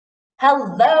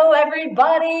Hello,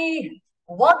 everybody.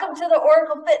 Welcome to the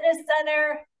Oracle Fitness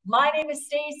Center. My name is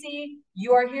Stacy.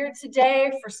 You are here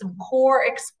today for some Core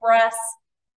Express.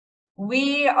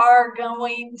 We are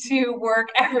going to work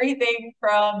everything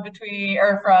from between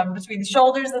the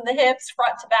shoulders and the hips,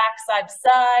 front to back, side to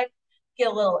side.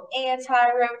 Get a little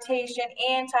anti-rotation,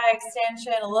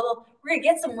 anti-extension, we're gonna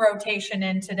get some rotation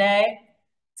in today.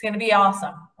 It's gonna be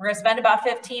awesome. We're gonna spend about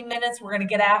 15 minutes. We're gonna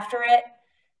get after it.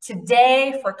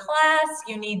 Today for class,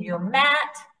 you need your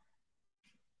mat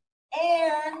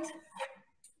and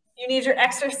you need your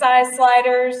exercise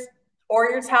sliders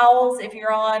or your towels if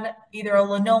you're on either a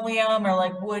linoleum or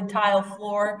like wood tile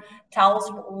floor. Towels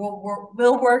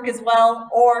will work as well,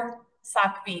 or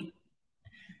sock feet.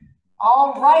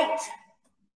 All right.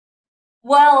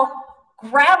 Well,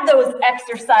 grab those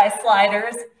exercise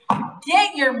sliders,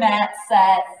 get your mat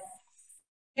set.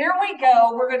 Here we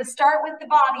go. We're going to start with the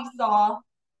body saw.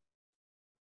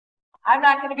 I'm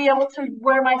not going to be able to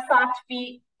wear my socked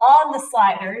feet on the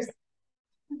sliders.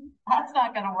 That's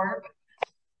not going to work.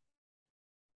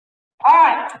 All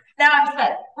right, now I'm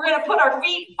set. We're going to put our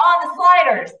feet on the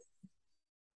sliders.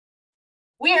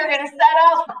 We are going to set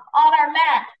up on our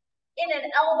mat in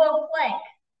an elbow plank.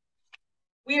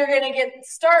 We are going to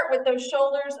start with those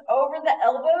shoulders over the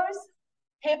elbows,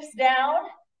 hips down,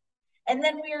 and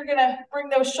then we are going to bring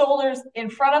those shoulders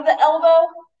in front of the elbow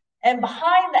and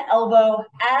behind the elbow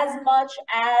as much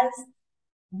as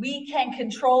we can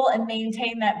control and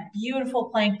maintain that beautiful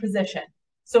plank position.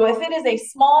 So if it is a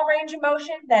small range of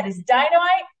motion, that is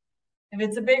dynamite. If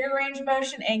it's a bigger range of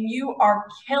motion and you are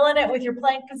killing it with your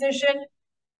plank position,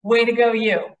 way to go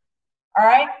you. All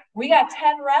right, we got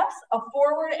 10 reps. A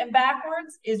forward and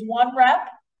backwards is 1 rep.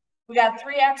 We got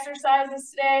 3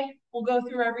 exercises today. We'll go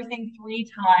through everything 3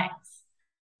 times.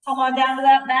 Come on down to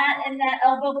that mat and that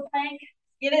elbow plank.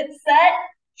 Get it set.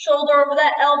 Shoulder over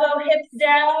that elbow, hips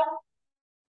down.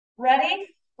 Ready?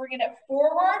 Bringing it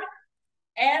forward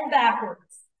and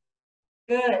backwards.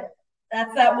 Good.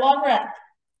 That's that 1 rep.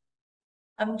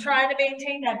 I'm trying to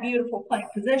maintain that beautiful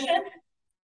plank position.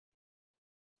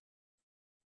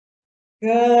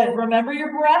 Good. Remember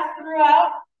your breath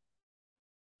throughout.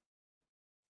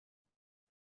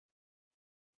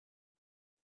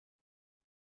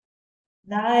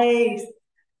 Nice.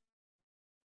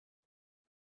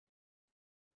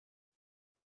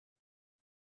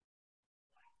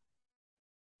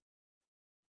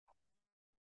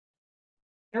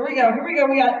 Here we go. Here we go.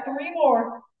 We got 3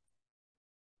 more.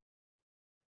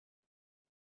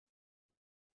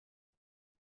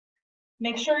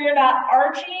 Make sure you're not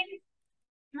arching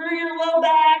through your low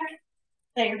back,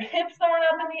 that your hips aren't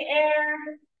up in the air.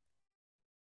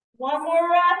 1 more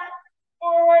rep,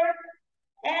 forward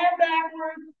and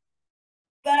backward.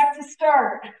 Back to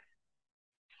start.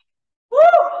 Woo!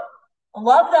 I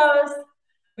love those.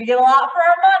 We get a lot for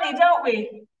our money, don't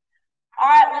we? All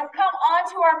right, let's come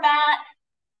onto our mat.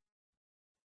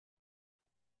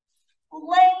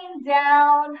 Laying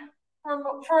down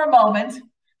for a moment.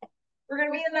 We're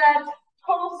gonna be in that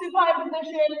total supine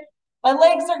position. Our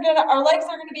legs are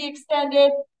gonna be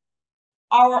extended.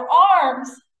 Our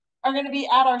arms are gonna be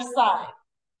at our side.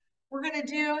 We're gonna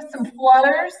do some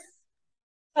flutters.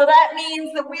 So that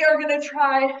means that we are gonna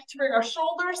try to bring our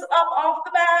shoulders up off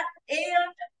the mat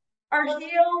and our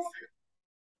heels.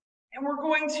 And we're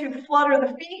going to flutter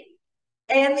the feet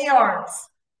and the arms.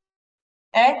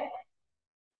 Okay?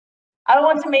 I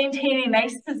want to maintain a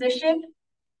nice position.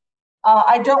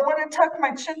 I don't want to tuck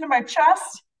my chin to my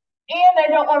chest, and I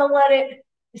don't want to let it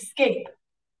escape.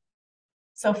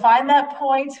 So find that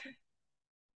point.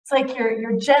 It's like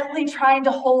you're gently trying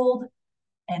to hold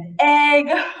an egg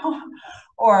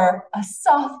or a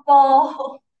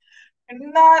softball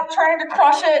and not trying to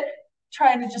crush it,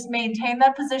 trying to just maintain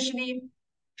that positioning.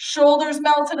 Shoulders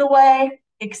melted away,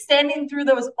 extending through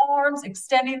those arms,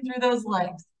 extending through those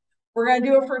legs. We're going to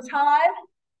do it for time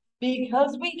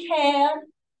because we can.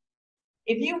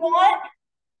 If you want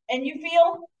and you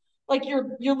feel like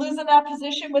you're losing that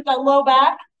position with that low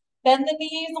back, bend the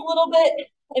knees a little bit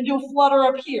and do a flutter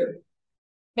up here.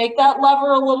 Make that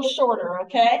lever a little shorter,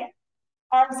 okay?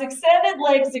 Arms extended,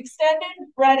 legs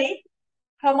extended, ready.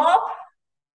 Come up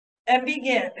and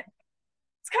begin.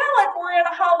 It's kind of like we're in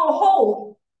a hollow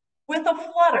hole with a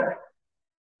flutter.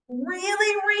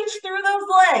 Really reach through those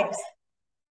legs.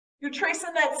 You're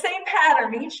tracing that same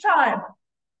pattern each time.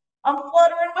 I'm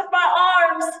fluttering with my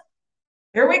arms.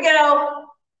 Here we go.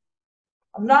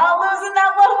 I'm not losing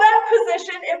that low back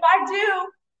position. If I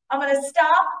do, I'm going to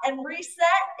stop and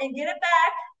reset and get it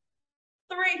back.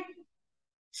 3,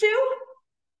 2,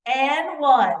 and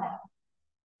 1.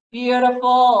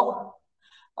 Beautiful.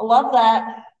 I love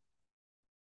that.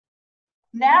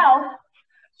 Now,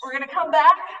 we're gonna come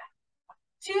back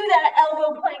to that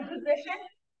elbow plank position,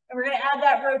 and we're gonna add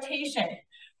that rotation.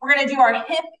 We're gonna do our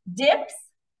hip dips,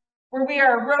 where we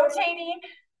are rotating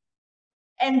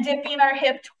and dipping our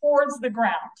hip towards the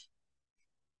ground.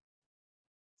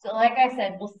 So like I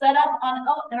said, we'll set up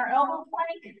in our elbow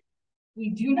plank. We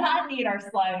do not need our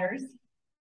sliders.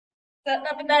 Setting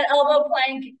up in that elbow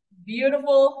plank,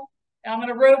 beautiful. Now I'm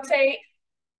gonna rotate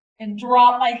and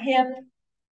drop my hip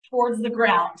towards the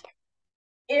ground.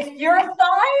 If your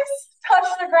thighs touch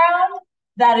the ground,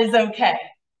 that is okay.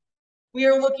 We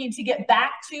are looking to get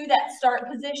back to that start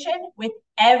position with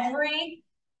every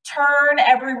turn,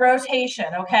 every rotation,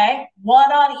 okay?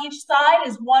 1 on each side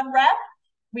is 1 rep.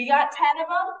 We got 10 of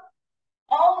them.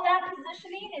 All of that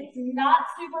positioning, it's not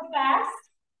super fast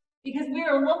because we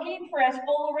are looking for as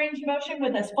full range of motion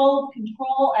with as full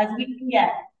control as we can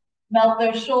get. Melt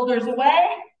those shoulders away.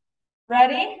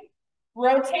 Ready?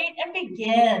 Rotate and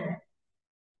begin.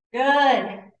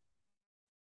 Good.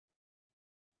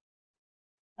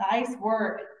 Nice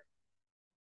work.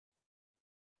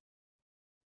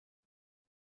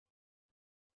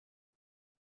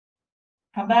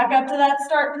 Come back up to that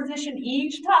start position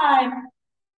each time.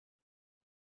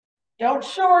 Don't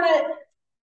short it.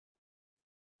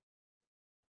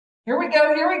 Here we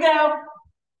go, here we go.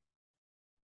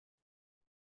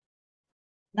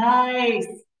 Nice.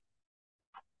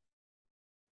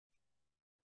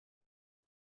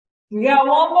 We got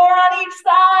 1 more on each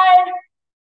side.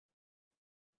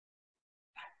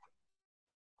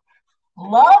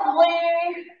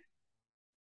 Lovely.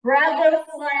 Grab those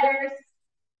sliders.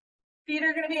 Feet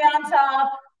are gonna be on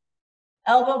top.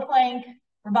 Elbow plank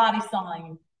or body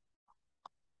sawing.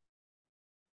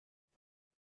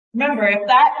 Remember,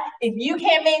 if you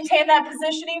can't maintain that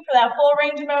positioning for that full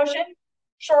range of motion,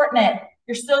 shorten it.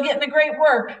 You're still getting the great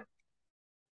work,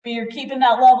 but you're keeping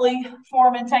that lovely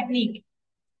form and technique.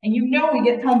 And you know we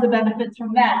get tons of benefits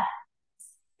from that.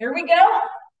 Here we go.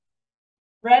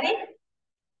 Ready?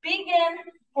 Begin.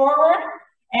 Forward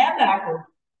and backward.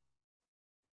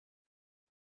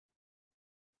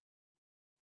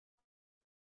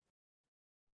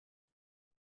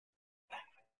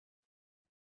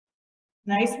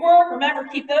 Nice work. Remember,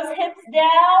 keep those hips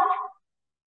down.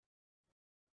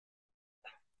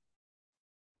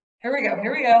 Here we go,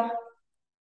 here we go.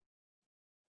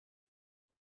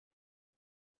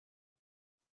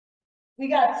 We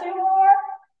got 2 more.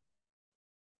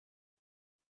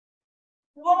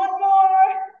 1 more.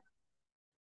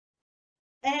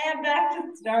 And back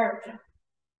to start.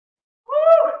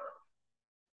 Woo!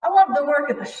 I love the work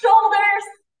of the shoulders.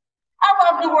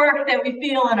 I love the work that we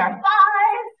feel in our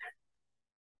thighs.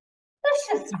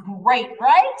 That's just great,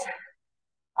 right?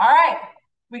 All right,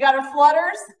 we got our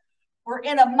flutters. We're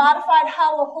in a modified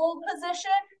hollow hold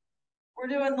position. We're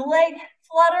doing the leg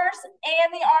flutters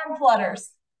and the arm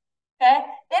flutters, okay?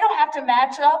 They don't have to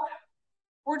match up.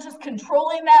 We're just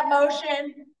controlling that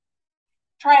motion,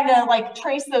 trying to like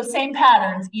trace those same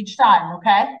patterns each time,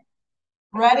 okay?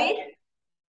 Ready?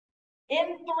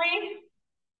 In 3,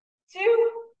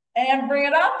 2, and bring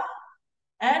it up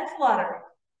and flutter.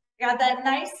 Got that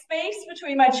nice space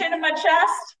between my chin and my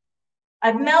chest.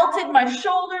 I've melted my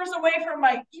shoulders away from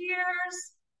my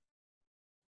ears.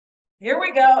 Here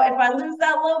we go. If I lose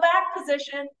that low back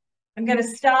position, I'm gonna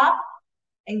stop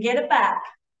and get it back.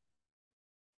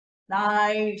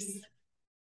 Nice.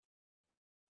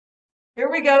 Here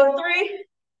we go, 3.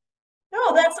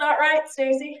 No, that's not right,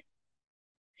 Stacy.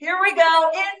 Here we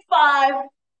go, in 5,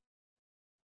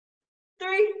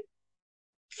 3,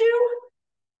 2,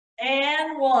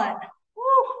 and 1. Woo.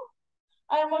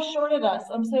 I almost shorted us.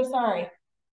 I'm so sorry.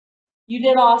 You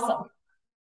did awesome.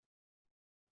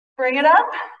 Bring it up.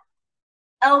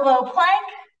 Elbow plank.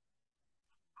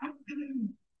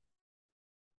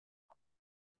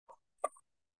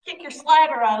 Kick your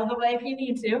slider out of the way if you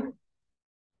need to.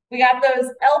 We got those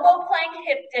elbow plank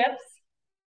hip dips.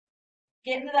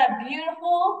 Get into that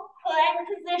beautiful plank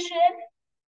position.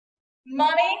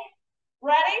 Money.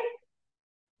 Ready?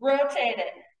 Rotate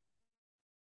it.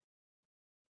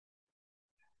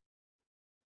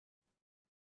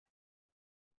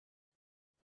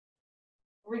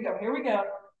 Here we go, here we go.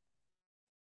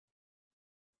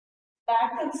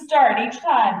 Back to the start each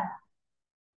time.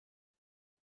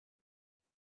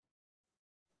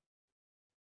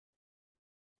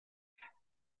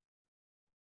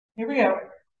 Here we go.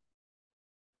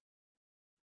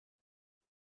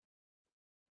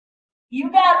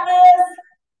 You got this.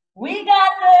 We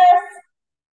got this.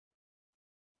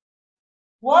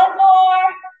 1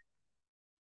 more.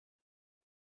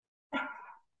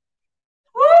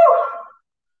 Woo!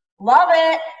 Love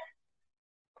it.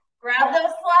 Grab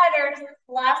those sliders.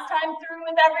 Last time through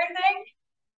with everything.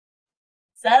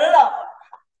 Set it up.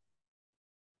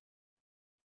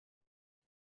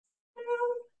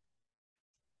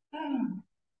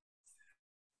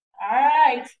 All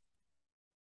right.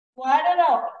 Slide it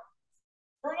up.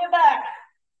 Bring it back.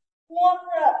 One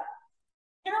rep.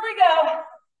 Here we go.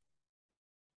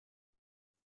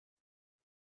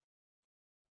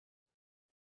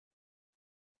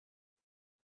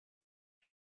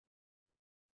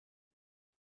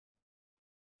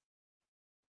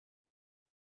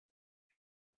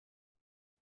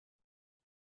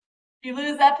 If you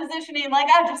lose that positioning like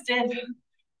I just did,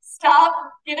 stop,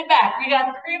 get it back. We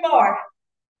got 3 more.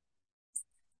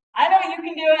 I know you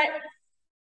can do it.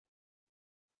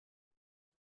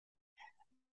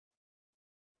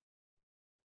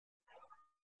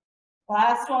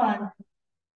 Last one.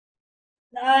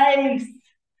 Nice.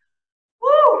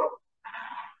 Woo!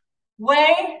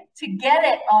 Way to get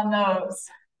it on those.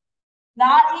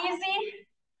 Not easy,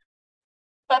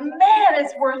 but man,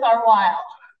 it's worth our while.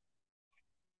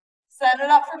 Set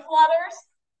it up for flutters.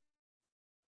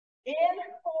 In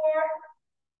 4,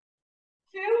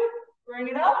 2, bring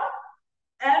it up,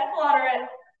 and flutter it.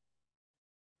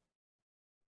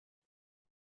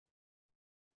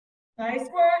 Nice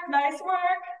work, nice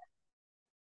work.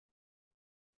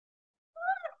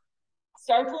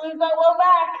 Start to lose that low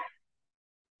back.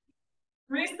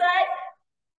 Reset,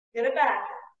 get it back.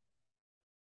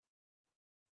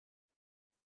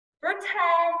 For 10.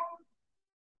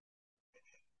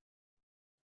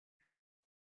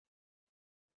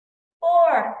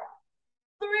 4,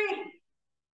 3,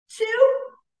 2,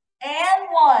 and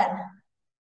 1.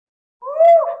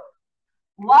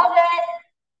 Woo! Love it.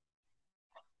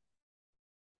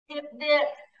 Dip, dip.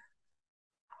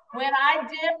 When I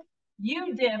dip,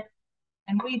 you dip,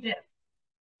 and we dip.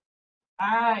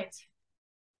 All right.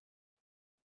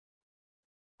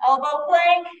 Elbow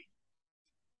plank.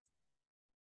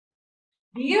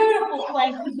 Beautiful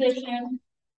plank position.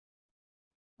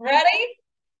 Ready?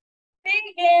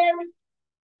 Begin.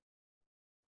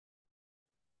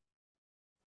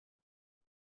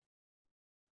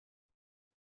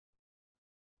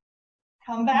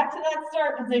 Come back to that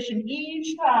start position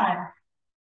each time.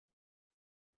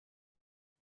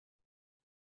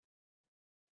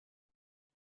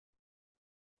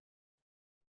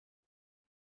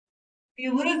 If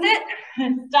you lose it,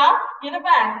 stop, get it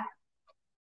back.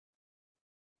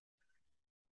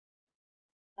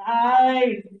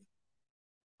 Nice.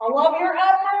 I love your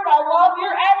effort. I love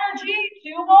your energy.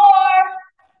 2 more.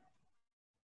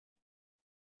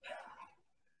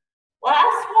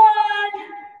 Last one.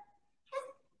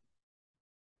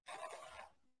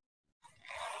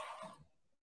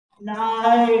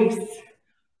 Nice.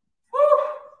 Whew.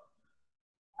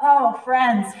 Oh,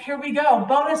 friends, here we go.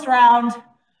 Bonus round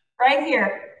right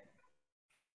here.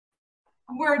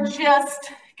 We're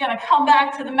just gonna come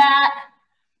back to the mat.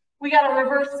 We got a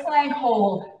reverse plank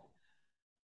hold.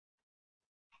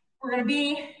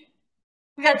 We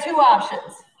got 2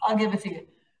 options. I'll give it to you.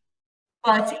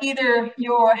 But either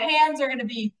your hands are gonna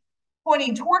be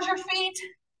pointing towards your feet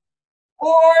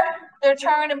or they're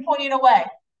turned and pointing away.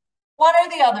 One or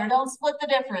the other, don't split the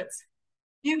difference.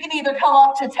 You can either come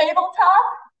up to tabletop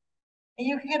and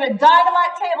you can get a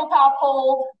dynamite tabletop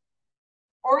hold,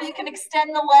 or you can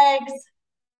extend the legs,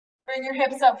 bring your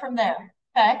hips up from there,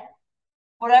 okay?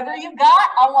 Whatever you got,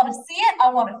 I wanna see it, I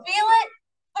wanna feel it.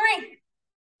 3,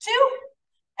 2,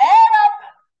 and up.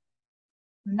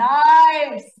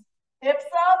 Nice. Hips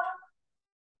up.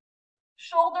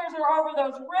 Shoulders are over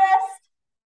those wrists.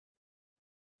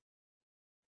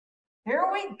 Here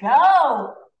we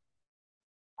go.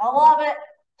 I love it.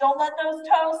 Don't let those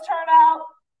toes turn out.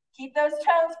 Keep those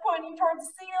toes pointing towards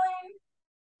the ceiling.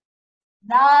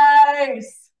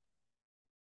 Nice.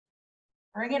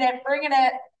 Bringing it, bringing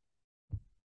it.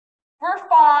 For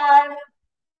 5,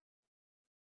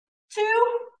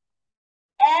 2,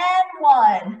 and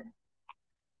 1.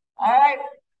 All right.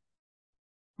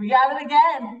 We got it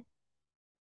again.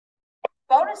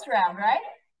 Bonus round, right?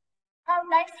 How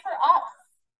nice for us.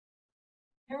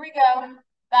 Here we go.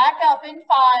 Back up in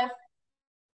 5,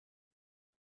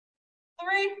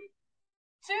 3,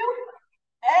 2,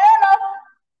 and up.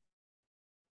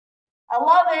 I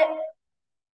love it.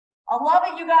 I love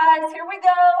it, you guys. Here we go.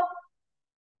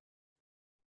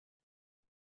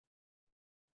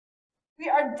 We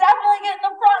are definitely getting the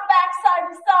front, back, side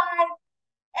to side,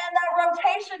 and that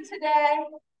rotation today.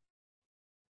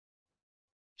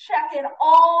 Checking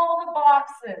all the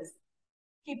boxes.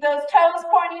 Keep those toes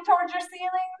pointing towards your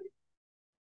ceiling.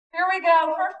 Here we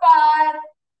go for 5.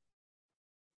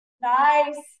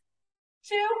 Nice.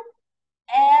 2,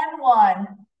 and 1.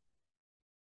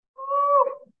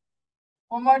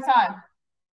 One more time.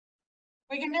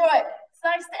 We can do it. It's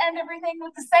nice to end everything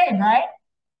with the same, right?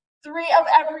 3 of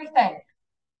everything.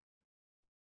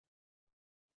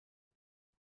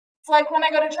 It's like when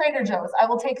I go to Trader Joe's, I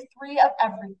will take 3 of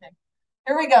everything.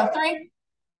 Here we go. 3,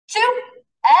 2,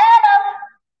 and up.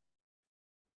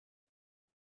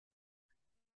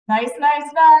 Nice, nice,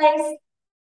 nice.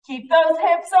 Keep those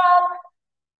hips up.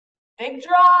 Big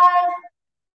drive.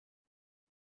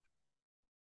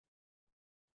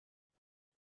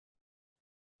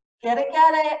 Get it,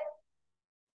 get it.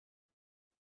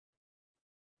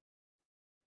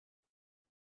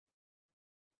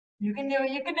 You can do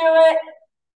it, you can do it.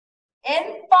 In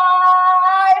 5.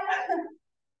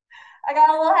 I got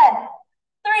a little head.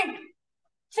 3,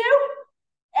 2,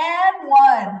 and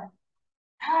 1.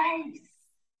 Nice.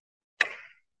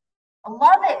 I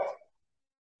love it.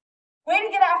 Way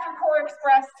to get after Core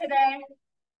Express today.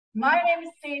 My name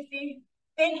is Stacy.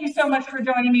 Thank you so much for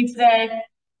joining me today.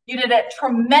 You did a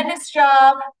tremendous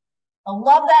job. I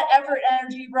love that effort and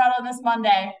energy you brought on this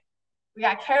Monday. We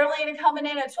got Carolina coming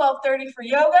in at 12:30 for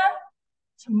yoga.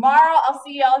 Tomorrow, I'll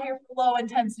see y'all here for low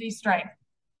intensity strength.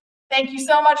 Thank you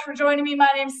so much for joining me. My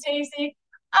name's Stacy.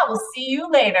 I will see you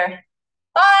later.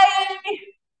 Bye.